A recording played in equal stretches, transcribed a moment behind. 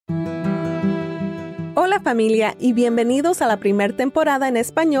Hola familia y bienvenidos a la primera temporada en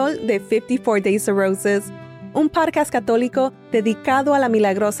español de 54 Days of Roses, un podcast católico dedicado a la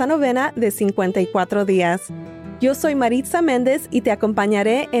milagrosa novena de 54 días. Yo soy Maritza Méndez y te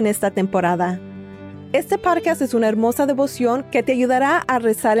acompañaré en esta temporada. Este podcast es una hermosa devoción que te ayudará a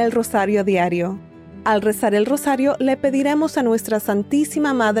rezar el rosario diario. Al rezar el rosario, le pediremos a nuestra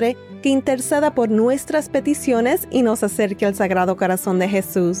Santísima Madre que interceda por nuestras peticiones y nos acerque al Sagrado Corazón de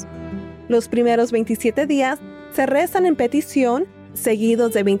Jesús. Los primeros 27 días se rezan en petición,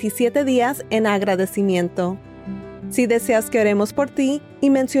 seguidos de 27 días en agradecimiento. Si deseas que oremos por ti y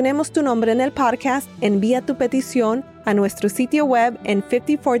mencionemos tu nombre en el podcast, envía tu petición a nuestro sitio web en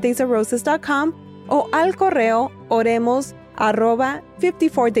 54daysofroses.com o al correo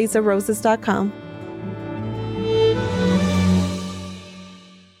oremos@54daysofroses.com.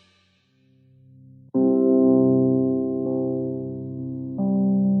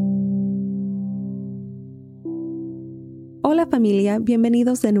 Hola familia,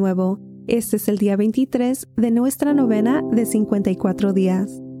 bienvenidos de nuevo. Este es el día 23 de nuestra novena de 54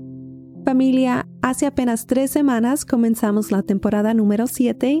 días. Familia, hace apenas 3 semanas comenzamos la temporada número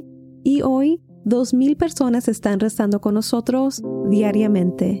 7 y hoy 2,000 personas están rezando con nosotros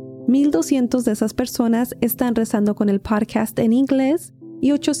diariamente. 1,200 de esas personas están rezando con el podcast en inglés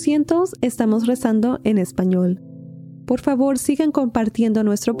y 800 estamos rezando en español. Por favor, sigan compartiendo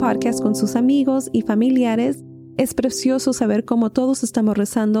nuestro podcast con sus amigos y familiares. Es precioso saber cómo todos estamos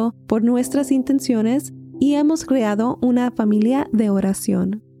rezando por nuestras intenciones y hemos creado una familia de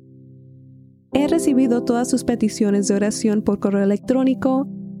oración. He recibido todas sus peticiones de oración por correo electrónico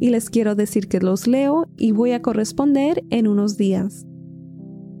y les quiero decir que los leo y voy a corresponder en unos días.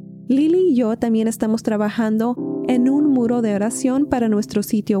 Lily y yo también estamos trabajando en un muro de oración para nuestro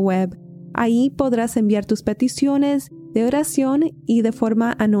sitio web. Ahí podrás enviar tus peticiones de oración y de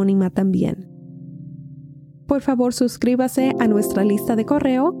forma anónima también. Por favor, suscríbase a nuestra lista de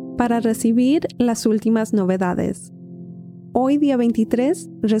correo para recibir las últimas novedades. Hoy, día 23,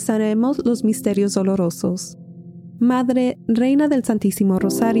 rezaremos los misterios dolorosos. Madre, Reina del Santísimo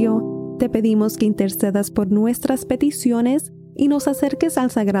Rosario, te pedimos que intercedas por nuestras peticiones y nos acerques al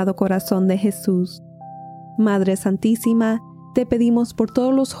Sagrado Corazón de Jesús. Madre Santísima, te pedimos por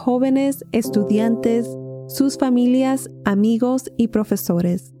todos los jóvenes, estudiantes, sus familias, amigos y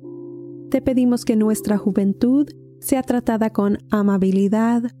profesores. Te pedimos que nuestra juventud sea tratada con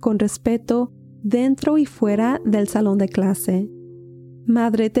amabilidad, con respeto, dentro y fuera del salón de clase.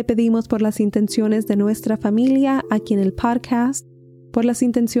 Madre, te pedimos por las intenciones de nuestra familia aquí en el podcast, por las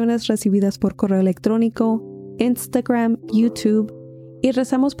intenciones recibidas por correo electrónico, Instagram, YouTube, y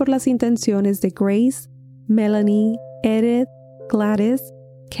rezamos por las intenciones de Grace, Melanie, Edith, Gladys,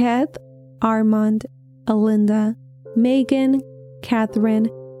 Kath, Armand, Alinda, Megan, Catherine,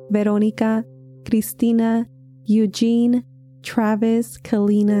 Verónica, Cristina, Eugene, Travis,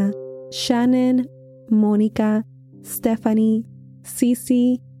 Kalina, Shannon, Mónica, Stephanie,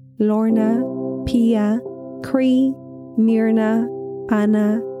 Cece, Lorna, Pia, Cree, Mirna,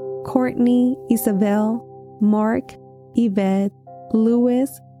 Ana, Courtney, Isabel, Mark, Yvette,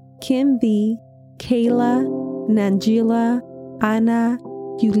 Louis, Kim V, Kayla, Nangila, Ana,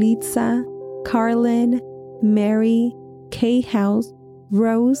 Yulitza, Carlin, Mary, Kay House,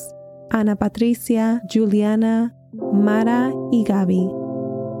 Rose, Ana Patricia, Juliana, Mara y Gaby.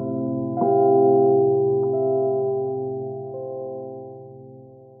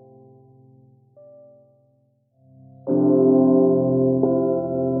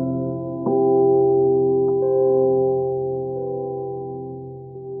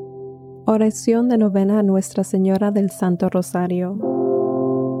 Oración de novena a Nuestra Señora del Santo Rosario.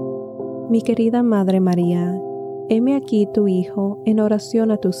 Mi querida Madre María, heme aquí tu Hijo en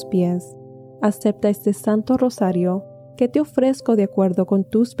oración a tus pies. Acepta este Santo Rosario que te ofrezco de acuerdo con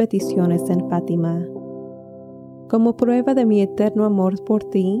tus peticiones en Fátima. Como prueba de mi eterno amor por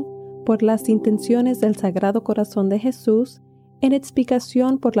ti, por las intenciones del Sagrado Corazón de Jesús, en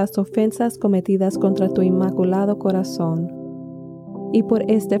expiación por las ofensas cometidas contra tu Inmaculado Corazón, y por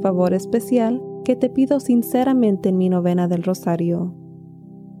este favor especial que te pido sinceramente en mi novena del Rosario.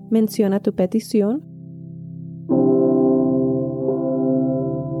 Menciona tu petición.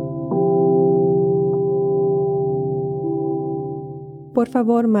 Por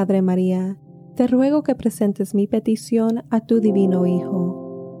favor, Madre María, te ruego que presentes mi petición a tu Divino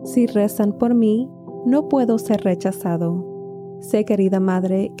Hijo. Si rezan por mí, no puedo ser rechazado. Sé, querida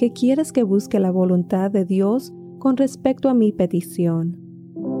Madre, que quieres que busque la voluntad de Dios con respecto a mi petición.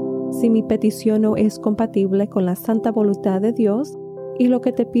 Si mi petición no es compatible con la santa voluntad de Dios y lo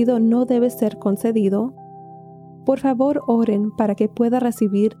que te pido no debe ser concedido, por favor oren para que pueda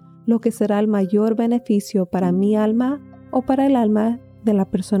recibir lo que será el mayor beneficio para mi alma o para el alma de la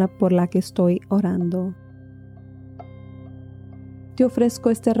persona por la que estoy orando. Te ofrezco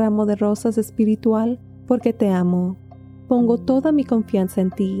este ramo de rosas espiritual porque te amo. Pongo toda mi confianza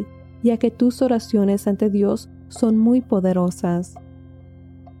en ti, ya que tus oraciones ante Dios son muy poderosas.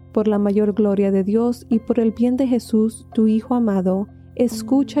 Por la mayor gloria de Dios y por el bien de Jesús, tu Hijo amado,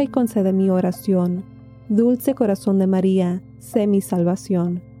 escucha y concede mi oración. Dulce corazón de María, sé mi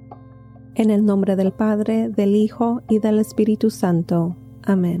salvación. En el nombre del Padre, del Hijo y del Espíritu Santo.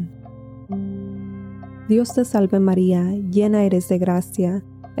 Amén. Dios te salve María, llena eres de gracia,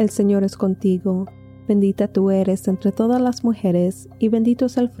 el Señor es contigo. Bendita tú eres entre todas las mujeres, y bendito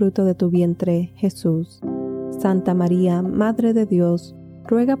es el fruto de tu vientre, Jesús. Santa María, Madre de Dios,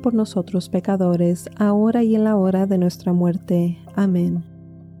 ruega por nosotros pecadores, ahora y en la hora de nuestra muerte. Amén.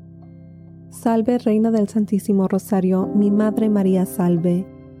 Salve, Reina del Santísimo Rosario, mi Madre María, salve.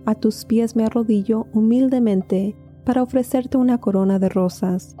 A tus pies me arrodillo humildemente para ofrecerte una corona de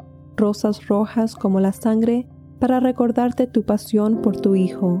rosas, rosas rojas como la sangre, para recordarte tu pasión por tu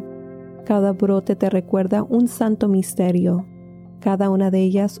Hijo. Cada brote te recuerda un santo misterio, cada una de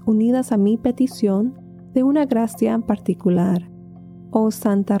ellas unidas a mi petición de una gracia particular. Oh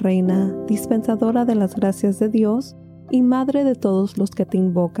Santa Reina, dispensadora de las gracias de Dios y Madre de todos los que te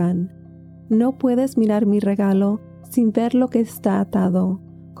invocan, no puedes mirar mi regalo sin ver lo que está atado.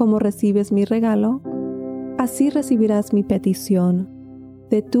 Como recibes mi regalo, así recibirás mi petición.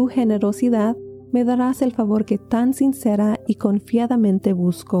 De tu generosidad me darás el favor que tan sincera y confiadamente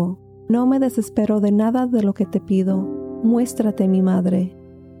busco. No me desespero de nada de lo que te pido. Muéstrate mi Madre.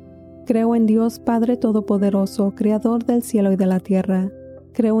 Creo en Dios Padre Todopoderoso, Creador del cielo y de la tierra.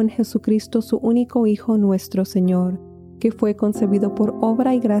 Creo en Jesucristo, su único Hijo, nuestro Señor, que fue concebido por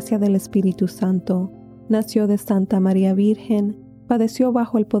obra y gracia del Espíritu Santo. Nació de Santa María Virgen, padeció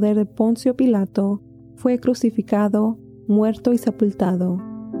bajo el poder de Poncio Pilato, fue crucificado, muerto y sepultado.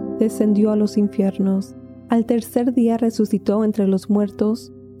 Descendió a los infiernos. Al tercer día resucitó entre los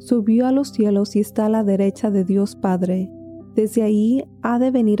muertos, subió a los cielos y está a la derecha de Dios Padre. Desde ahí ha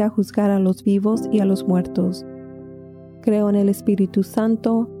de venir a juzgar a los vivos y a los muertos. Creo en el Espíritu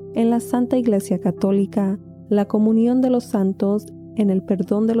Santo, en la Santa Iglesia Católica, la comunión de los santos, en el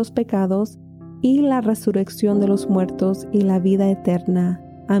perdón de los pecados y la resurrección de los muertos y la vida eterna.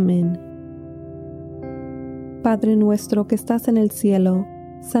 Amén. Padre nuestro que estás en el cielo,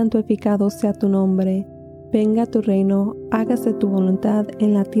 santificado sea tu nombre. Venga tu reino, hágase tu voluntad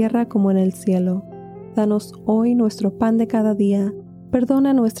en la tierra como en el cielo. Danos hoy nuestro pan de cada día.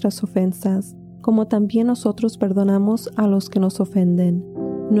 Perdona nuestras ofensas, como también nosotros perdonamos a los que nos ofenden.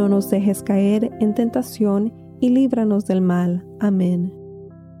 No nos dejes caer en tentación y líbranos del mal. Amén.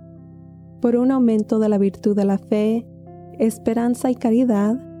 Por un aumento de la virtud de la fe, esperanza y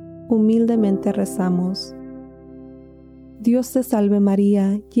caridad, humildemente rezamos. Dios te salve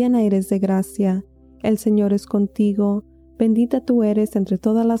María, llena eres de gracia, el Señor es contigo, bendita tú eres entre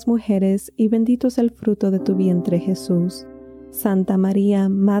todas las mujeres y bendito es el fruto de tu vientre Jesús. Santa María,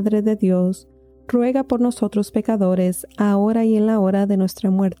 Madre de Dios, ruega por nosotros pecadores, ahora y en la hora de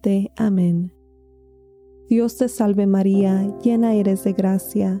nuestra muerte. Amén. Dios te salve María, llena eres de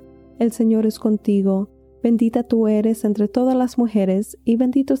gracia, el Señor es contigo, bendita tú eres entre todas las mujeres y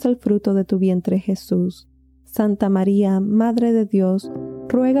bendito es el fruto de tu vientre Jesús. Santa María, Madre de Dios,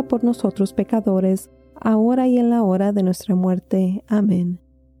 ruega por nosotros pecadores, ahora y en la hora de nuestra muerte. Amén.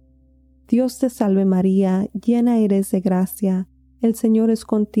 Dios te salve María, llena eres de gracia, el Señor es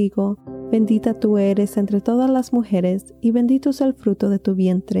contigo, bendita tú eres entre todas las mujeres y bendito es el fruto de tu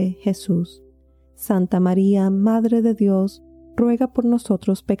vientre Jesús. Santa María, Madre de Dios, ruega por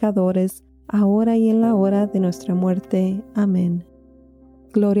nosotros pecadores, ahora y en la hora de nuestra muerte. Amén.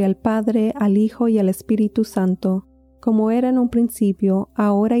 Gloria al Padre, al Hijo y al Espíritu Santo, como era en un principio,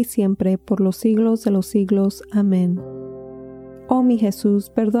 ahora y siempre, por los siglos de los siglos. Amén. Oh mi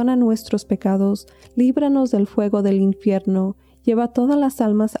Jesús, perdona nuestros pecados, líbranos del fuego del infierno, lleva todas las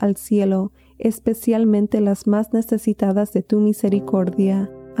almas al cielo, especialmente las más necesitadas de tu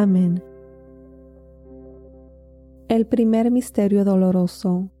misericordia. Amén. El primer misterio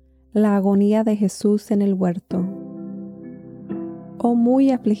doloroso, la agonía de Jesús en el huerto. Oh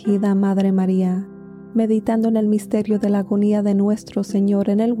muy afligida Madre María, meditando en el misterio de la agonía de nuestro Señor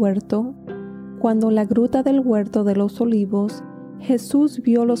en el huerto, cuando en la gruta del huerto de los olivos, Jesús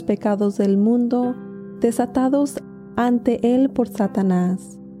vio los pecados del mundo desatados ante él por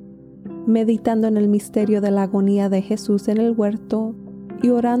Satanás. Meditando en el misterio de la agonía de Jesús en el huerto, y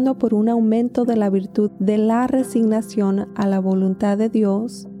orando por un aumento de la virtud de la resignación a la voluntad de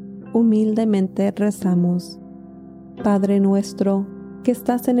Dios, humildemente rezamos. Padre nuestro, que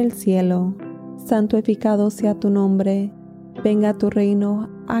estás en el cielo, santificado sea tu nombre. Venga tu reino,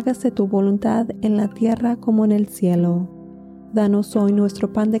 hágase tu voluntad en la tierra como en el cielo. Danos hoy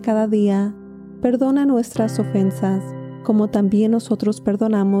nuestro pan de cada día. Perdona nuestras ofensas, como también nosotros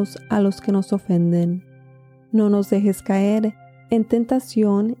perdonamos a los que nos ofenden. No nos dejes caer en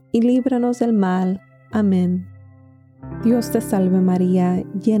tentación y líbranos del mal. Amén. Dios te salve María,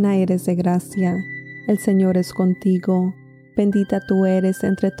 llena eres de gracia. El Señor es contigo. Bendita tú eres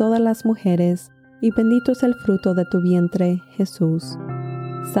entre todas las mujeres, y bendito es el fruto de tu vientre, Jesús.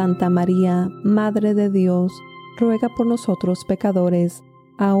 Santa María, Madre de Dios, ruega por nosotros pecadores,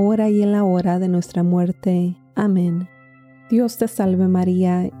 ahora y en la hora de nuestra muerte. Amén. Dios te salve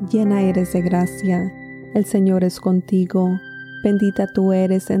María, llena eres de gracia. El Señor es contigo. Bendita tú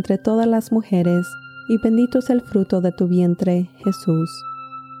eres entre todas las mujeres, y bendito es el fruto de tu vientre, Jesús.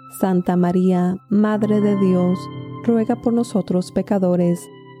 Santa María, Madre de Dios, ruega por nosotros pecadores,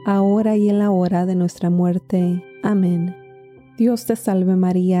 ahora y en la hora de nuestra muerte. Amén. Dios te salve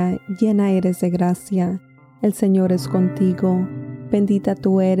María, llena eres de gracia. El Señor es contigo. Bendita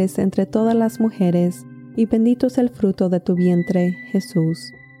tú eres entre todas las mujeres, y bendito es el fruto de tu vientre,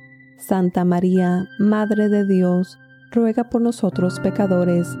 Jesús. Santa María, Madre de Dios, ruega por nosotros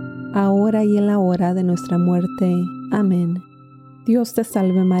pecadores, ahora y en la hora de nuestra muerte. Amén. Dios te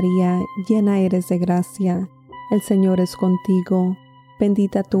salve María, llena eres de gracia. El Señor es contigo.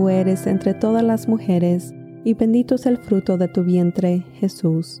 Bendita tú eres entre todas las mujeres, y bendito es el fruto de tu vientre,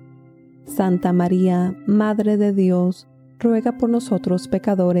 Jesús. Santa María, Madre de Dios, ruega por nosotros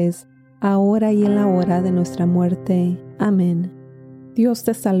pecadores, ahora y en la hora de nuestra muerte. Amén. Dios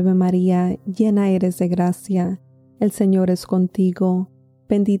te salve María, llena eres de gracia. El Señor es contigo.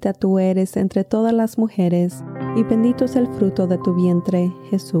 Bendita tú eres entre todas las mujeres, y bendito es el fruto de tu vientre,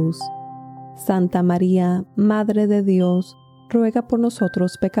 Jesús. Santa María, Madre de Dios, ruega por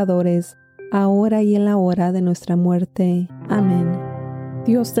nosotros pecadores, ahora y en la hora de nuestra muerte. Amén.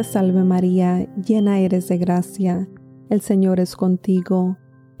 Dios te salve María, llena eres de gracia. El Señor es contigo.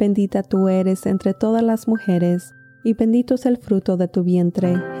 Bendita tú eres entre todas las mujeres, y bendito es el fruto de tu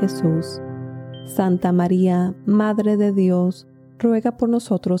vientre, Jesús. Santa María, Madre de Dios, ruega por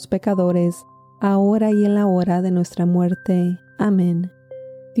nosotros pecadores, ahora y en la hora de nuestra muerte. Amén.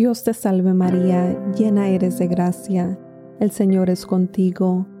 Dios te salve María, llena eres de gracia. El Señor es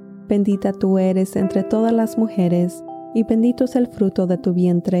contigo. Bendita tú eres entre todas las mujeres, y bendito es el fruto de tu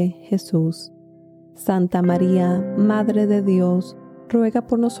vientre, Jesús. Santa María, Madre de Dios, ruega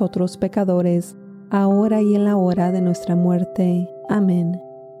por nosotros pecadores, ahora y en la hora de nuestra muerte. Amén.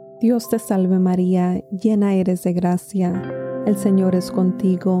 Dios te salve María, llena eres de gracia. El Señor es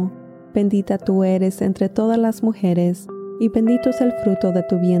contigo. Bendita tú eres entre todas las mujeres, y bendito es el fruto de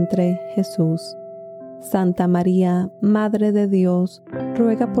tu vientre, Jesús. Santa María, Madre de Dios,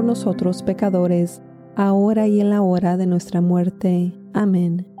 ruega por nosotros pecadores, ahora y en la hora de nuestra muerte.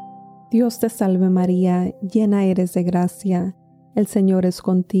 Amén. Dios te salve María, llena eres de gracia. El Señor es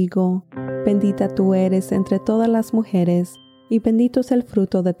contigo. Bendita tú eres entre todas las mujeres, y bendito es el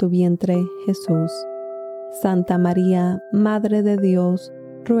fruto de tu vientre, Jesús. Santa María, Madre de Dios,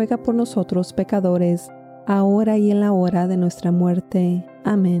 ruega por nosotros pecadores, ahora y en la hora de nuestra muerte.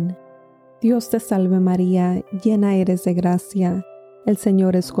 Amén. Dios te salve María, llena eres de gracia. El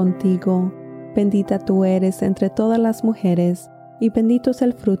Señor es contigo. Bendita tú eres entre todas las mujeres, y bendito es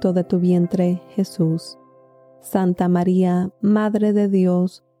el fruto de tu vientre, Jesús. Santa María, Madre de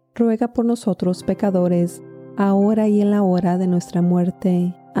Dios, ruega por nosotros pecadores, ahora y en la hora de nuestra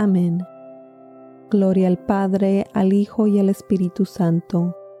muerte. Amén. Gloria al Padre, al Hijo y al Espíritu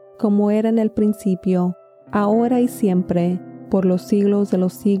Santo, como era en el principio, ahora y siempre, por los siglos de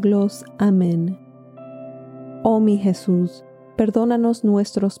los siglos. Amén. Oh mi Jesús, perdónanos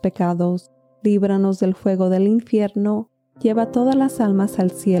nuestros pecados, líbranos del fuego del infierno, lleva todas las almas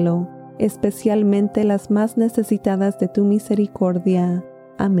al cielo, especialmente las más necesitadas de tu misericordia.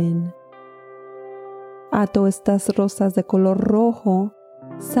 Amén. Ato estas rosas de color rojo,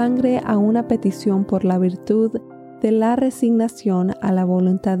 sangre a una petición por la virtud de la resignación a la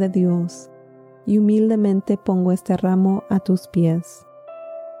voluntad de Dios, y humildemente pongo este ramo a tus pies.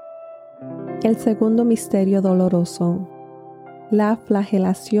 El segundo misterio doloroso, la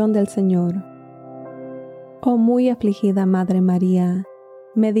flagelación del Señor. Oh muy afligida Madre María,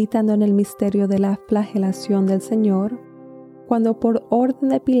 meditando en el misterio de la flagelación del Señor, cuando por orden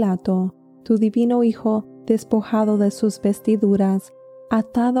de Pilato, tu divino Hijo, despojado de sus vestiduras,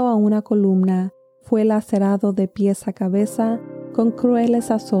 atado a una columna, fue lacerado de pies a cabeza con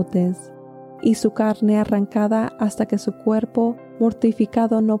crueles azotes, y su carne arrancada hasta que su cuerpo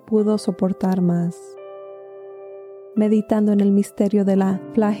mortificado no pudo soportar más. meditando en el misterio de la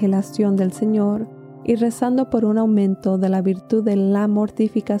flagelación del Señor y rezando por un aumento de la virtud de la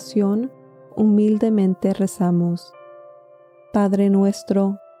mortificación, humildemente rezamos. Padre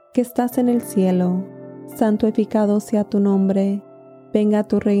nuestro, que estás en el cielo, santificado sea tu nombre. Venga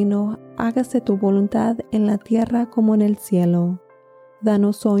tu reino, hágase tu voluntad en la tierra como en el cielo.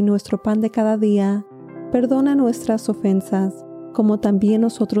 Danos hoy nuestro pan de cada día. Perdona nuestras ofensas, como también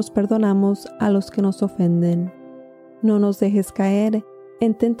nosotros perdonamos a los que nos ofenden. No nos dejes caer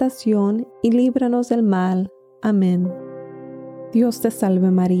en tentación y líbranos del mal. Amén. Dios te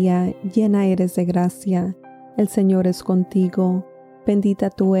salve María, llena eres de gracia. El Señor es contigo. Bendita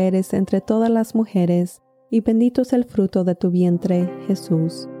tú eres entre todas las mujeres, y bendito es el fruto de tu vientre,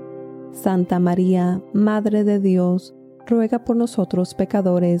 Jesús. Santa María, Madre de Dios, ruega por nosotros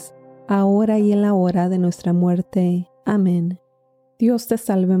pecadores, ahora y en la hora de nuestra muerte. Amén. Dios te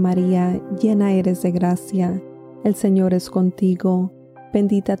salve María, llena eres de gracia. El Señor es contigo.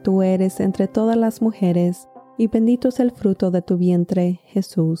 Bendita tú eres entre todas las mujeres, y bendito es el fruto de tu vientre,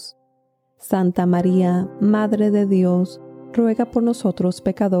 Jesús. Santa María, Madre de Dios, ruega por nosotros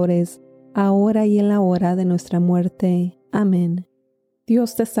pecadores, ahora y en la hora de nuestra muerte. Amén.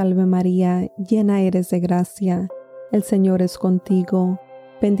 Dios te salve María, llena eres de gracia. El Señor es contigo.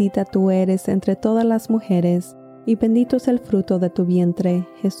 Bendita tú eres entre todas las mujeres, y bendito es el fruto de tu vientre,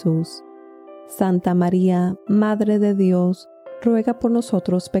 Jesús. Santa María, Madre de Dios, ruega por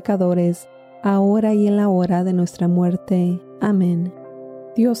nosotros pecadores, ahora y en la hora de nuestra muerte. Amén.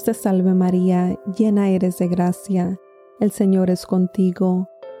 Dios te salve María, llena eres de gracia. El Señor es contigo.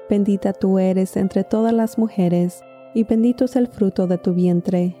 Bendita tú eres entre todas las mujeres, y bendito es el fruto de tu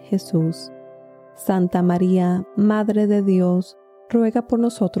vientre, Jesús. Santa María, Madre de Dios, ruega por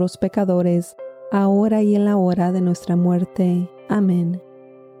nosotros pecadores, ahora y en la hora de nuestra muerte. Amén.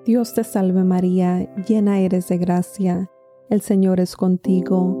 Dios te salve María, llena eres de gracia. El Señor es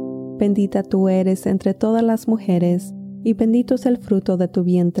contigo. Bendita tú eres entre todas las mujeres, y bendito es el fruto de tu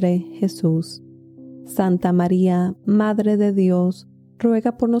vientre, Jesús. Santa María, Madre de Dios,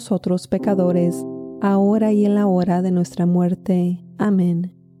 ruega por nosotros pecadores, ahora y en la hora de nuestra muerte.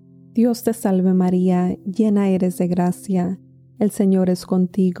 Amén. Dios te salve María, llena eres de gracia. El Señor es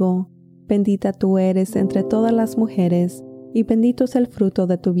contigo. Bendita tú eres entre todas las mujeres, y bendito es el fruto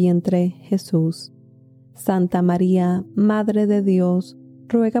de tu vientre, Jesús. Santa María, Madre de Dios,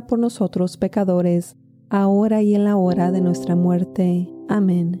 ruega por nosotros pecadores, ahora y en la hora de nuestra muerte.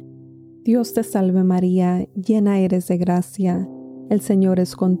 Amén. Dios te salve María, llena eres de gracia. El Señor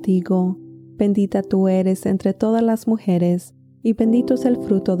es contigo. Bendita tú eres entre todas las mujeres, y bendito es el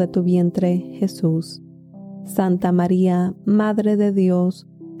fruto de tu vientre, Jesús. Santa María, Madre de Dios,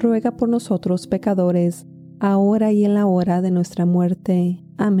 ruega por nosotros pecadores, ahora y en la hora de nuestra muerte.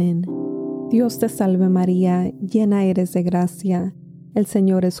 Amén. Dios te salve María, llena eres de gracia. El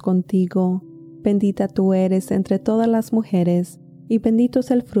Señor es contigo. Bendita tú eres entre todas las mujeres, y bendito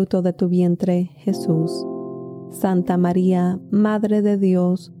es el fruto de tu vientre, Jesús. Santa María, Madre de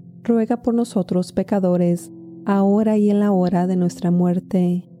Dios, ruega por nosotros pecadores, ahora y en la hora de nuestra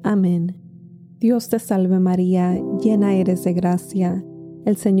muerte. Amén. Dios te salve María, llena eres de gracia.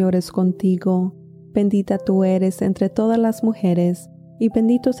 El Señor es contigo. Bendita tú eres entre todas las mujeres, y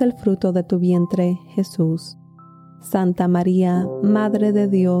bendito es el fruto de tu vientre, Jesús. Santa María, Madre de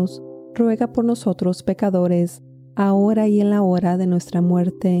Dios, ruega por nosotros pecadores, ahora y en la hora de nuestra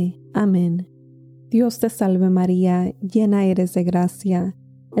muerte. Amén. Dios te salve María, llena eres de gracia.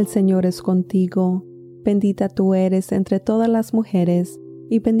 El Señor es contigo. Bendita tú eres entre todas las mujeres,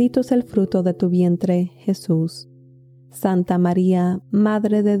 y bendito es el fruto de tu vientre, Jesús. Santa María,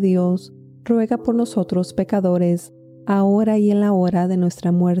 Madre de Dios, ruega por nosotros pecadores, ahora y en la hora de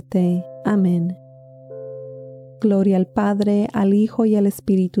nuestra muerte. Amén. Gloria al Padre, al Hijo y al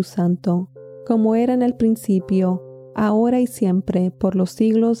Espíritu Santo, como era en el principio, ahora y siempre, por los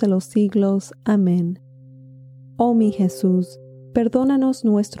siglos de los siglos. Amén. Oh mi Jesús, perdónanos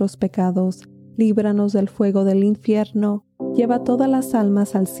nuestros pecados, líbranos del fuego del infierno, lleva todas las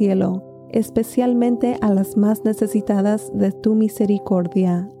almas al cielo, especialmente a las más necesitadas de tu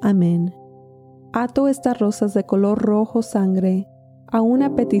misericordia. Amén. Ato estas rosas de color rojo sangre a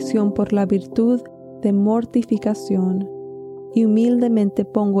una petición por la virtud de mortificación, y humildemente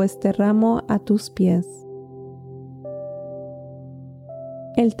pongo este ramo a tus pies.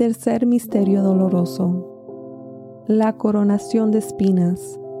 El tercer misterio doloroso, la coronación de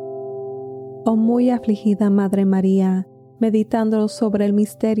espinas. Oh muy afligida Madre María, meditando sobre el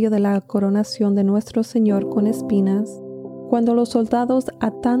misterio de la coronación de nuestro Señor con espinas, cuando los soldados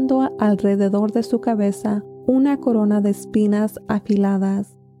atando alrededor de su cabeza una corona de espinas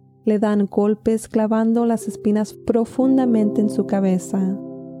afiladas, le dan golpes clavando las espinas profundamente en su cabeza.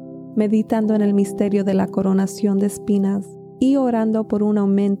 Meditando en el misterio de la coronación de espinas y orando por un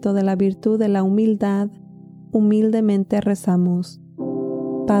aumento de la virtud de la humildad, humildemente rezamos.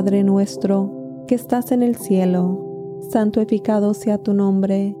 Padre nuestro, que estás en el cielo, santificado sea tu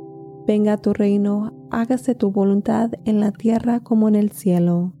nombre. Venga tu reino, hágase tu voluntad en la tierra como en el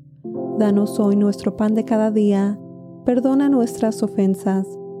cielo. Danos hoy nuestro pan de cada día. Perdona nuestras ofensas,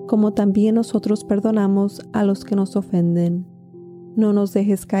 como también nosotros perdonamos a los que nos ofenden. No nos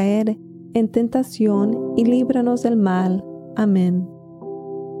dejes caer en tentación y líbranos del mal. Amén.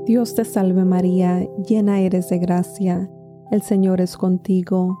 Dios te salve María, llena eres de gracia. El Señor es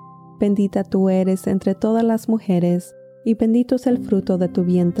contigo. Bendita tú eres entre todas las mujeres, y bendito es el fruto de tu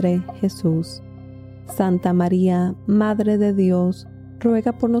vientre, Jesús. Santa María, Madre de Dios,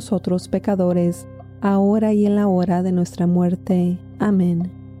 ruega por nosotros pecadores, ahora y en la hora de nuestra muerte.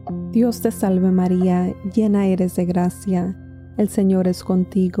 Amén. Dios te salve María, llena eres de gracia. El Señor es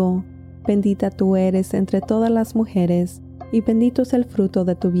contigo. Bendita tú eres entre todas las mujeres, y bendito es el fruto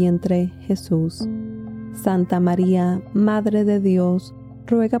de tu vientre, Jesús. Santa María, Madre de Dios,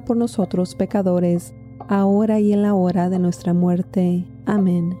 ruega por nosotros pecadores, ahora y en la hora de nuestra muerte.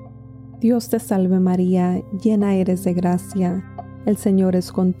 Amén. Dios te salve María, llena eres de gracia. El Señor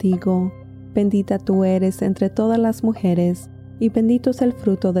es contigo. Bendita tú eres entre todas las mujeres, y bendito es el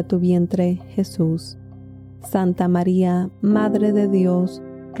fruto de tu vientre, Jesús. Santa María, Madre de Dios,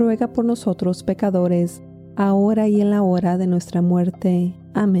 ruega por nosotros pecadores, ahora y en la hora de nuestra muerte.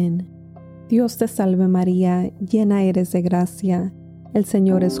 Amén. Dios te salve María, llena eres de gracia. El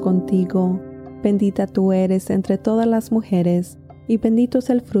Señor es contigo. Bendita tú eres entre todas las mujeres, y bendito es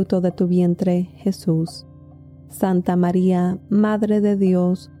el fruto de tu vientre, Jesús. Santa María, Madre de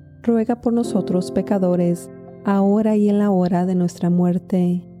Dios, ruega por nosotros pecadores, ahora y en la hora de nuestra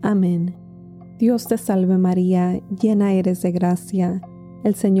muerte. Amén. Dios te salve María, llena eres de gracia.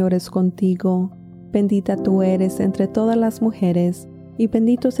 El Señor es contigo. Bendita tú eres entre todas las mujeres, y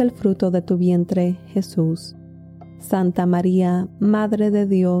bendito es el fruto de tu vientre, Jesús. Santa María, Madre de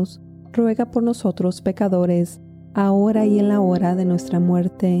Dios, ruega por nosotros pecadores, ahora y en la hora de nuestra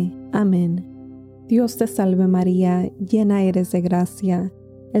muerte. Amén. Dios te salve María, llena eres de gracia.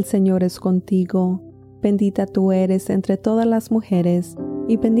 El Señor es contigo. Bendita tú eres entre todas las mujeres,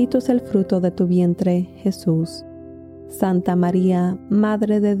 y bendito es el fruto de tu vientre, Jesús. Santa María,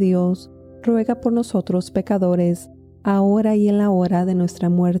 Madre de Dios, ruega por nosotros pecadores, ahora y en la hora de nuestra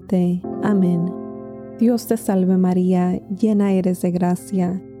muerte. Amén. Dios te salve María, llena eres de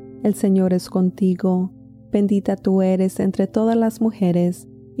gracia. El Señor es contigo. Bendita tú eres entre todas las mujeres,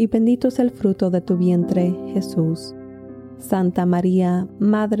 y bendito es el fruto de tu vientre, Jesús. Santa María,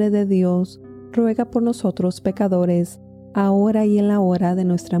 Madre de Dios, ruega por nosotros pecadores, ahora y en la hora de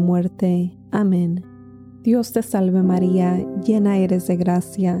nuestra muerte. Amén. Dios te salve María, llena eres de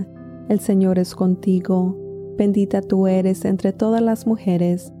gracia. El Señor es contigo. Bendita tú eres entre todas las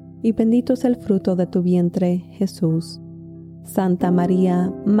mujeres, y bendito es el fruto de tu vientre, Jesús. Santa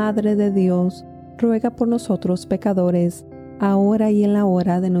María, Madre de Dios, ruega por nosotros pecadores, ahora y en la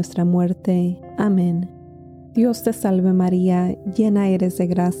hora de nuestra muerte. Amén. Dios te salve María, llena eres de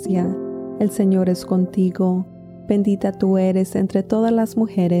gracia. El Señor es contigo. Bendita tú eres entre todas las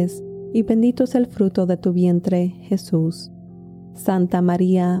mujeres, y bendito es el fruto de tu vientre, Jesús. Santa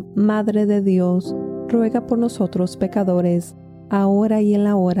María, Madre de Dios, ruega por nosotros pecadores, ahora y en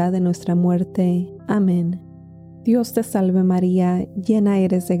la hora de nuestra muerte. Amén. Dios te salve María, llena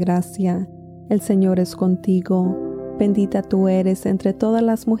eres de gracia. El Señor es contigo. Bendita tú eres entre todas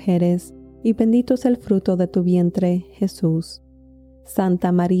las mujeres, y bendito es el fruto de tu vientre, Jesús.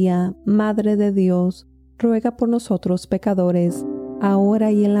 Santa María, Madre de Dios, ruega por nosotros pecadores,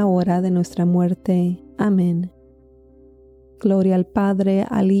 ahora y en la hora de nuestra muerte. Amén. Gloria al Padre,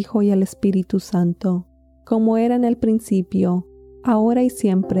 al Hijo y al Espíritu Santo, como era en el principio, ahora y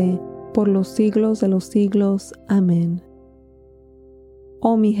siempre, por los siglos de los siglos. Amén.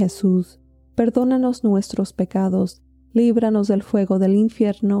 Oh mi Jesús, perdónanos nuestros pecados, líbranos del fuego del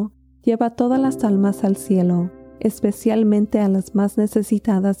infierno, lleva todas las almas al cielo, especialmente a las más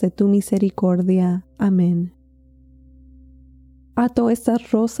necesitadas de tu misericordia. Amén. Ato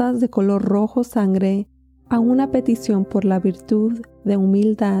estas rosas de color rojo sangre a una petición por la virtud de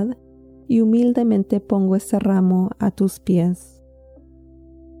humildad, y humildemente pongo este ramo a tus pies.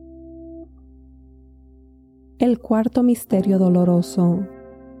 El cuarto misterio doloroso.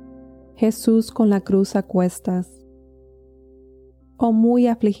 Jesús con la cruz a cuestas. Oh muy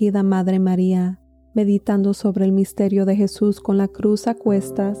afligida Madre María, meditando sobre el misterio de Jesús con la cruz a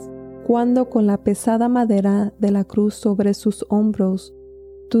cuestas, cuando con la pesada madera de la cruz sobre sus hombros,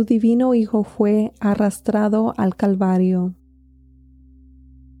 tu divino Hijo fue arrastrado al Calvario.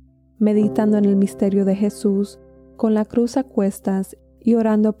 Meditando en el misterio de Jesús, con la cruz a cuestas y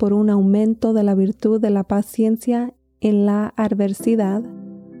orando por un aumento de la virtud de la paciencia en la adversidad,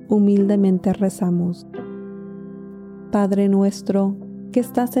 humildemente rezamos. Padre nuestro, que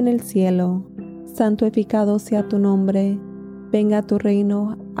estás en el cielo, santificado sea tu nombre. Venga tu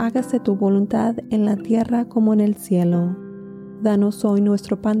reino, hágase tu voluntad en la tierra como en el cielo. Danos hoy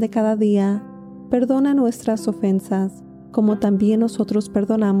nuestro pan de cada día. Perdona nuestras ofensas, como también nosotros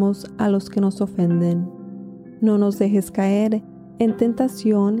perdonamos a los que nos ofenden. No nos dejes caer en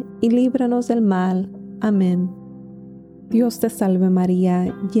tentación y líbranos del mal. Amén. Dios te salve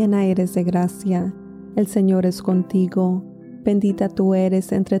María, llena eres de gracia. El Señor es contigo. Bendita tú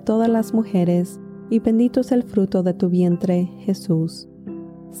eres entre todas las mujeres, y bendito es el fruto de tu vientre, Jesús.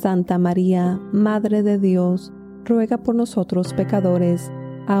 Santa María, Madre de Dios, ruega por nosotros pecadores,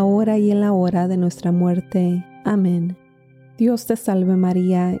 ahora y en la hora de nuestra muerte. Amén. Dios te salve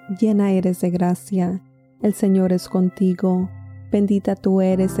María, llena eres de gracia. El Señor es contigo. Bendita tú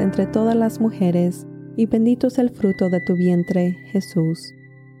eres entre todas las mujeres, y bendito es el fruto de tu vientre, Jesús.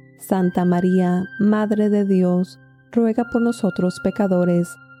 Santa María, Madre de Dios, ruega por nosotros pecadores,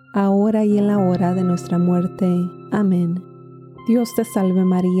 ahora y en la hora de nuestra muerte. Amén. Dios te salve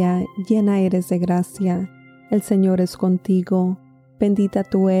María, llena eres de gracia. El Señor es contigo. Bendita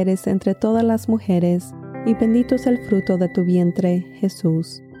tú eres entre todas las mujeres, y bendito es el fruto de tu vientre,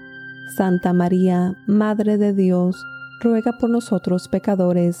 Jesús. Santa María, Madre de Dios, ruega por nosotros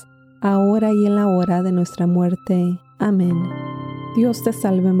pecadores, ahora y en la hora de nuestra muerte. Amén. Dios te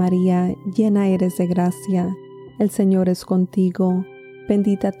salve María, llena eres de gracia. El Señor es contigo.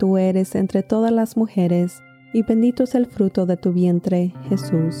 Bendita tú eres entre todas las mujeres, y bendito es el fruto de tu vientre,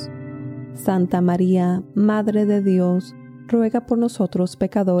 Jesús. Santa María, Madre de Dios, ruega por nosotros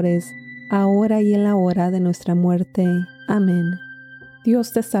pecadores, ahora y en la hora de nuestra muerte. Amén.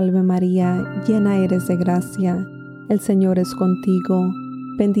 Dios te salve María, llena eres de gracia. El Señor es contigo.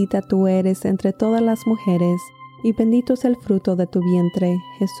 Bendita tú eres entre todas las mujeres, y bendito es el fruto de tu vientre,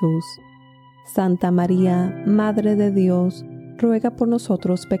 Jesús. Santa María, Madre de Dios, ruega por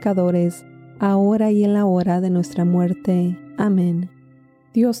nosotros pecadores, ahora y en la hora de nuestra muerte. Amén.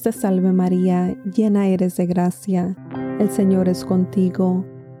 Dios te salve María, llena eres de gracia. El Señor es contigo.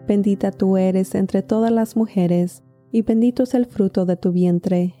 Bendita tú eres entre todas las mujeres, y bendito es el fruto de tu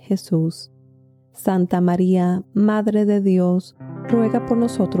vientre, Jesús. Santa María, Madre de Dios, ruega por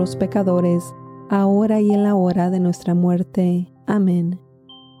nosotros pecadores, ahora y en la hora de nuestra muerte. Amén.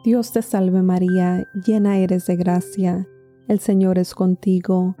 Dios te salve María, llena eres de gracia. El Señor es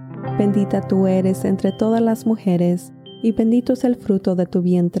contigo. Bendita tú eres entre todas las mujeres, y bendito es el fruto de tu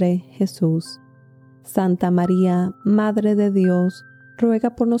vientre, Jesús. Santa María, Madre de Dios,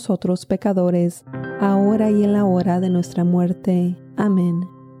 ruega por nosotros pecadores, ahora y en la hora de nuestra muerte. Amén.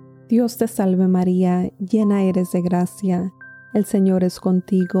 Dios te salve María, llena eres de gracia. El Señor es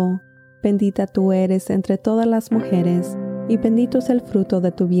contigo. Bendita tú eres entre todas las mujeres, y bendito es el fruto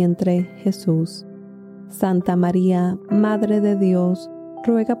de tu vientre, Jesús. Santa María, Madre de Dios,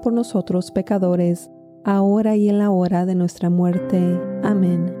 ruega por nosotros pecadores, ahora y en la hora de nuestra muerte.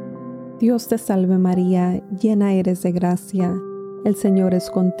 Amén. Dios te salve María, llena eres de gracia. El Señor es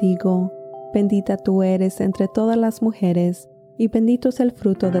contigo. Bendita tú eres entre todas las mujeres, y bendito es el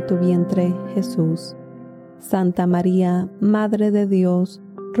fruto de tu vientre, Jesús. Santa María, Madre de Dios,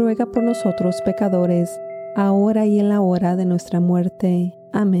 ruega por nosotros pecadores, ahora y en la hora de nuestra muerte.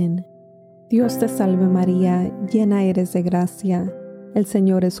 Amén. Dios te salve María, llena eres de gracia. El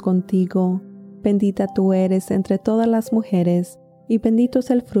Señor es contigo. Bendita tú eres entre todas las mujeres, y bendito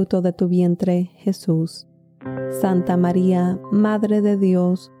es el fruto de tu vientre, Jesús. Santa María, Madre de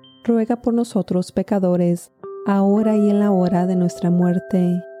Dios, ruega por nosotros pecadores, ahora y en la hora de nuestra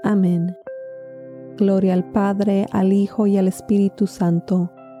muerte. Amén. Gloria al Padre, al Hijo y al Espíritu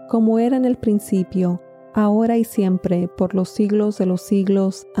Santo, como era en el principio, ahora y siempre, por los siglos de los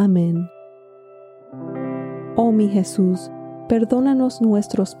siglos. Amén. Oh mi Jesús, perdónanos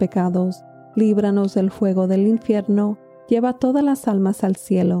nuestros pecados, líbranos del fuego del infierno, lleva todas las almas al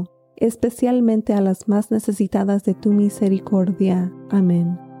cielo, especialmente a las más necesitadas de tu misericordia.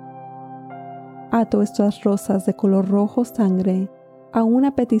 Amén. Ato estas rosas de color rojo sangre a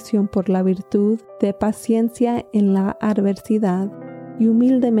una petición por la virtud de paciencia en la adversidad, y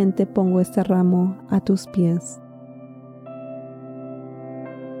humildemente pongo este ramo a tus pies.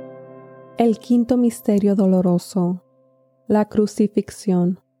 El quinto misterio doloroso, la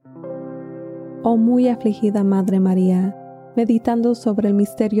crucifixión. Oh muy afligida Madre María, meditando sobre el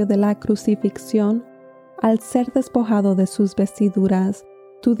misterio de la crucifixión, al ser despojado de sus vestiduras,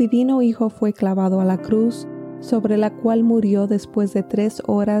 tu divino Hijo fue clavado a la cruz, sobre la cual murió después de 3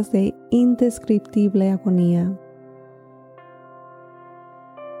 horas de indescriptible agonía.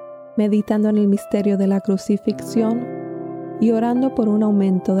 Meditando en el misterio de la crucifixión y orando por un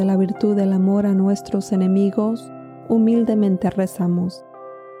aumento de la virtud del amor a nuestros enemigos, humildemente rezamos.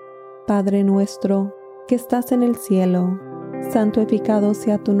 Padre nuestro, que estás en el cielo, santificado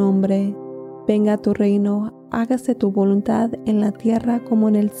sea tu nombre, venga tu reino, hágase tu voluntad en la tierra como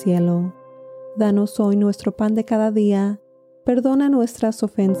en el cielo. Danos hoy nuestro pan de cada día, perdona nuestras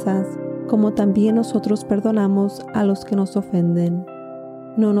ofensas, como también nosotros perdonamos a los que nos ofenden.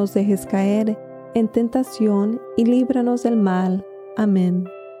 No nos dejes caer en tentación y líbranos del mal. Amén.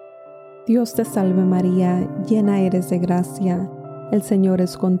 Dios te salve María, llena eres de gracia, el Señor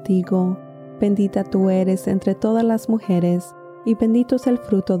es contigo, bendita tú eres entre todas las mujeres, y bendito es el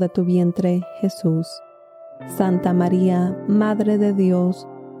fruto de tu vientre, Jesús. Santa María, Madre de Dios,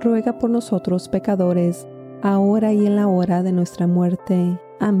 ruega por nosotros pecadores, ahora y en la hora de nuestra muerte.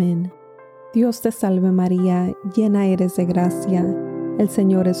 Amén. Dios te salve María, llena eres de gracia, el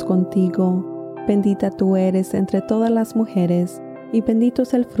Señor es contigo, bendita tú eres entre todas las mujeres, y bendito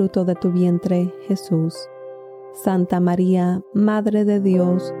es el fruto de tu vientre, Jesús. Santa María, Madre de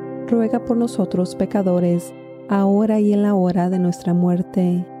Dios, ruega por nosotros pecadores, ahora y en la hora de nuestra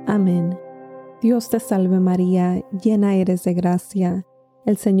muerte. Amén. Dios te salve María, llena eres de gracia,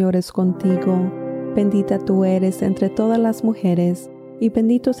 el Señor es contigo, bendita tú eres entre todas las mujeres, y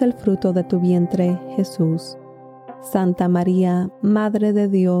bendito es el fruto de tu vientre, Jesús. Santa María, Madre de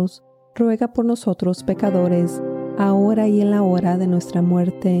Dios, ruega por nosotros pecadores, ahora y en la hora de nuestra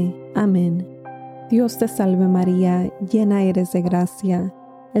muerte. Amén. Dios te salve María, llena eres de gracia,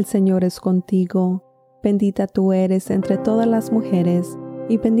 el Señor es contigo, bendita tú eres entre todas las mujeres,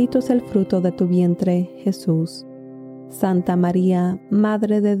 y bendito es el fruto de tu vientre, Jesús. Santa María,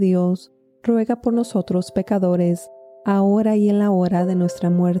 Madre de Dios, ruega por nosotros pecadores, ahora y en la hora de nuestra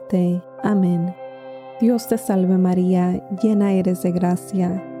muerte. Amén. Dios te salve María, llena eres de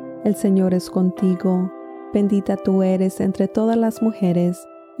gracia, el Señor es contigo, bendita tú eres entre todas las mujeres,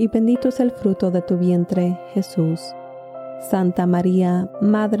 y bendito es el fruto de tu vientre, Jesús. Santa María,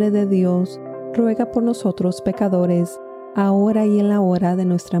 Madre de Dios, ruega por nosotros pecadores, ahora y en la hora de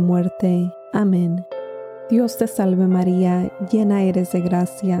nuestra muerte. Amén. Dios te salve María, llena eres de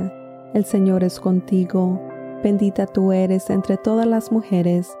gracia, el Señor es contigo, bendita tú eres entre todas las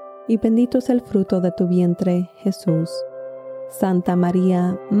mujeres, y bendito es el fruto de tu vientre, Jesús. Santa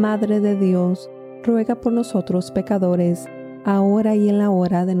María, Madre de Dios, ruega por nosotros pecadores, ahora y en la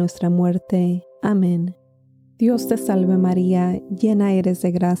hora de nuestra muerte. Amén. Dios te salve María, llena eres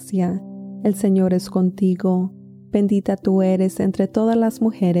de gracia, el Señor es contigo, bendita tú eres entre todas las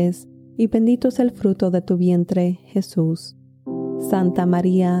mujeres, y bendito es el fruto de tu vientre, Jesús. Santa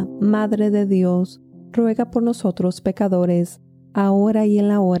María, Madre de Dios, ruega por nosotros pecadores, ahora y en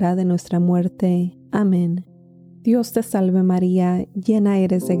la hora de nuestra muerte. Amén. Dios te salve María, llena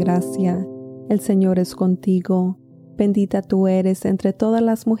eres de gracia, el Señor es contigo, bendita tú eres entre todas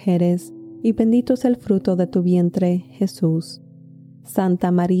las mujeres, y bendito es el fruto de tu vientre, Jesús.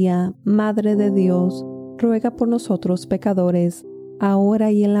 Santa María, Madre de Dios, ruega por nosotros pecadores,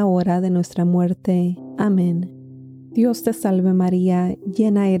 ahora y en la hora de nuestra muerte. Amén. Dios te salve María,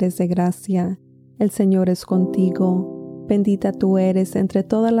 llena eres de gracia, el Señor es contigo, bendita tú eres entre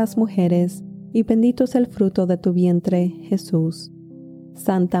todas las mujeres, y bendito es el fruto de tu vientre, Jesús.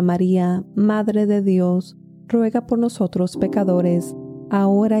 Santa María, Madre de Dios, ruega por nosotros pecadores,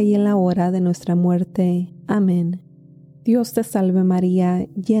 ahora y en la hora de nuestra muerte. Amén. Dios te salve María,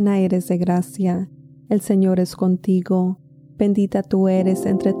 llena eres de gracia, el Señor es contigo, bendita tú eres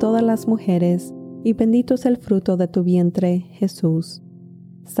entre todas las mujeres, y bendito es el fruto de tu vientre, Jesús.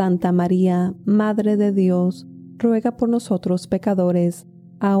 Santa María, Madre de Dios, ruega por nosotros pecadores,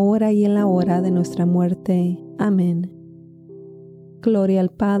 ahora y en la hora de nuestra muerte. Amén. Gloria al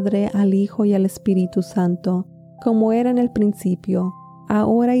Padre, al Hijo y al Espíritu Santo, como era en el principio,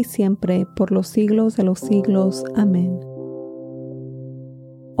 ahora y siempre, por los siglos de los siglos. Amén.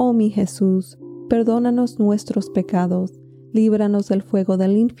 Oh mi Jesús, perdónanos nuestros pecados, líbranos del fuego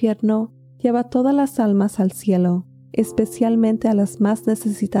del infierno, lleva todas las almas al cielo, especialmente a las más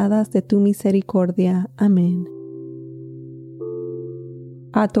necesitadas de tu misericordia. Amén.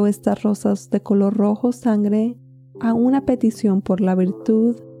 Ato estas rosas de color rojo sangre a una petición por la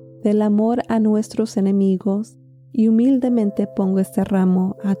virtud del amor a nuestros enemigos, y humildemente pongo este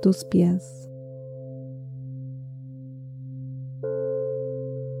ramo a tus pies.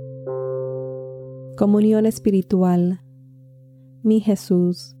 Comunión espiritual. Mi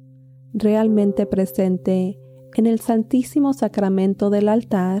Jesús, realmente presente en el santísimo sacramento del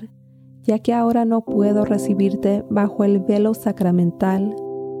altar, ya que ahora no puedo recibirte bajo el velo sacramental,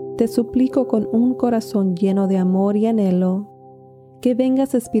 te suplico con un corazón lleno de amor y anhelo, que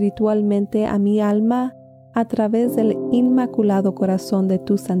vengas espiritualmente a mi alma a través del inmaculado corazón de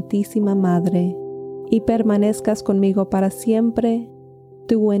tu Santísima Madre, y permanezcas conmigo para siempre,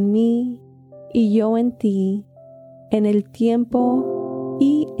 tú en mí y yo en ti, en el tiempo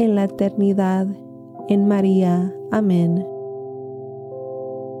y en la eternidad, en María. Amén.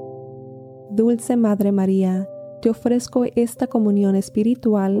 Dulce Madre María, te ofrezco esta comunión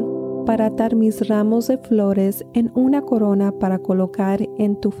espiritual para atar mis ramos de flores en una corona para colocar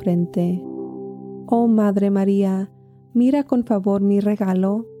en tu frente. Oh Madre María, mira con favor mi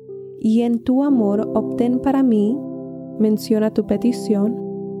regalo, y en tu amor obtén para mí, menciona tu petición,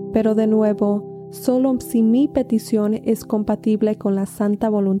 pero de nuevo, solo si mi petición es compatible con la santa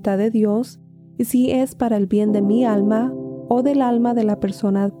voluntad de Dios, y si es para el bien de mi alma o del alma de la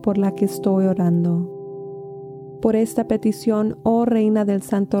persona por la que estoy orando. Por esta petición, oh Reina del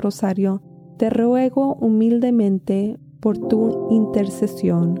Santo Rosario, te ruego humildemente por tu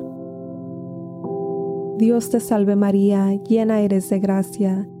intercesión. Dios te salve María, llena eres de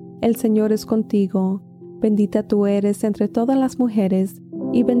gracia, el Señor es contigo, bendita tú eres entre todas las mujeres,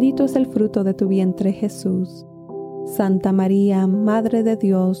 y bendito es el fruto de tu vientre Jesús. Santa María, Madre de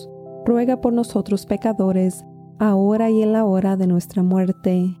Dios, ruega por nosotros pecadores, ahora y en la hora de nuestra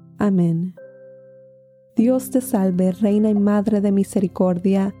muerte. Amén. Dios te salve, Reina y Madre de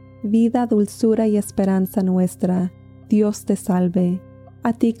misericordia, vida, dulzura y esperanza nuestra. Dios te salve.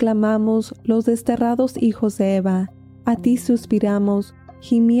 A ti clamamos los desterrados hijos de Eva, a ti suspiramos,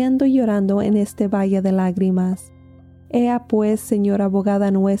 gimiendo y llorando en este valle de lágrimas. Ea pues, Señora abogada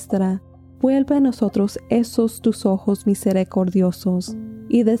nuestra, vuelve a nosotros esos tus ojos misericordiosos,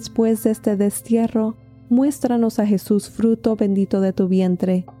 y después de este destierro, muéstranos a Jesús, fruto bendito de tu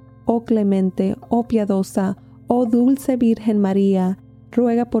vientre. Oh clemente, oh piadosa, oh dulce Virgen María,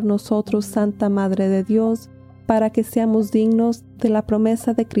 ruega por nosotros, Santa Madre de Dios, para que seamos dignos de la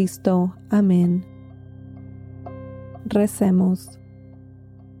promesa de Cristo. Amén. Recemos.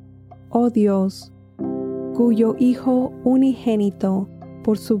 Oh Dios, cuyo Hijo unigénito,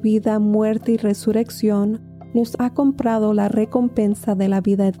 por su vida, muerte y resurrección, nos ha comprado la recompensa de la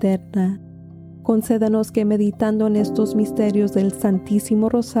vida eterna. Concédenos que meditando en estos misterios del Santísimo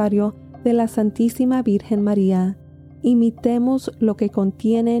Rosario de la Santísima Virgen María, imitemos lo que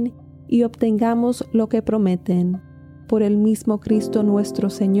contienen y obtengamos lo que prometen. Por el mismo Cristo nuestro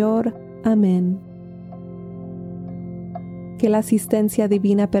Señor. Amén. Que la asistencia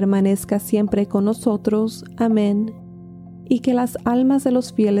divina permanezca siempre con nosotros. Amén. Y que las almas de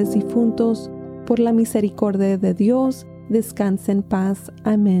los fieles difuntos, por la misericordia de Dios, descansen en paz.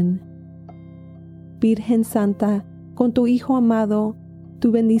 Amén. Virgen Santa, con tu Hijo amado,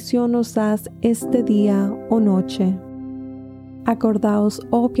 tu bendición nos das este día o noche. Acordaos,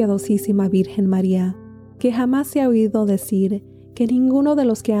 oh piadosísima Virgen María, que jamás se ha oído decir que ninguno de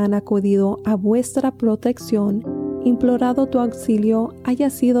los que han acudido a vuestra protección, implorado tu auxilio, haya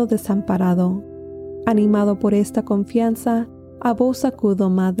sido desamparado. Animado por esta confianza, a vos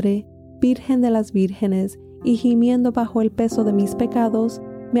acudo, Madre, Virgen de las Vírgenes, y gimiendo bajo el peso de mis pecados,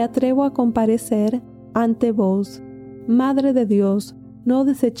 me atrevo a comparecer ante vos. Madre de Dios, no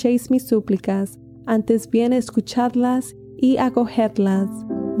desechéis mis súplicas, antes bien escuchadlas y acogerlas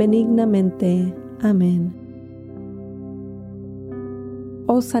benignamente. Amén.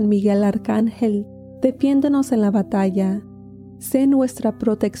 Oh San Miguel Arcángel, defiéndenos en la batalla. Sé nuestra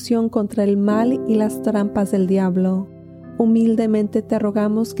protección contra el mal y las trampas del diablo. Humildemente te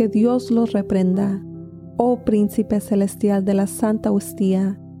rogamos que Dios los reprenda. Oh Príncipe Celestial de la Santa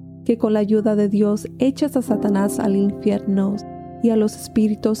Hostia, que con la ayuda de Dios eches a Satanás al infierno y a los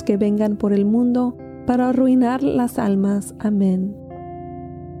espíritus que vengan por el mundo para arruinar las almas. Amén.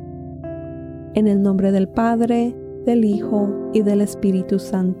 En el nombre del Padre, del Hijo y del Espíritu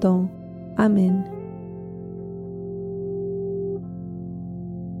Santo. Amén.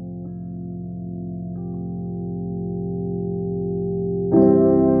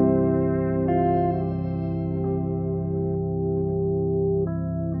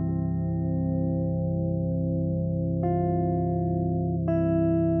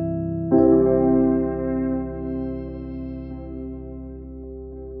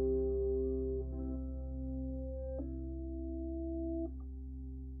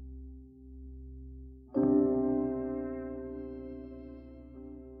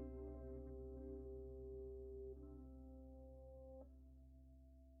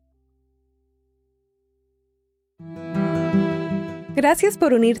 Gracias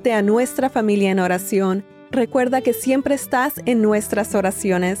por unirte a nuestra familia en oración Recuerda que siempre estás en nuestras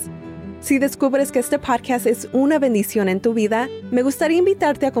oraciones. Si descubres que este podcast es una bendición en tu vida, me gustaría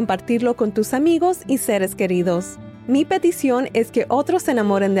invitarte a compartirlo con tus amigos y seres queridos. Mi petición es que otros se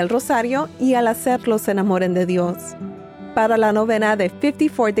enamoren del rosario y al hacerlo se enamoren de Dios. Para la novena de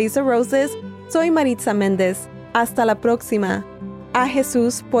 54 Days of Roses, soy Maritza Méndez. Hasta la próxima. A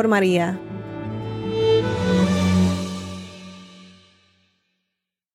Jesús por María.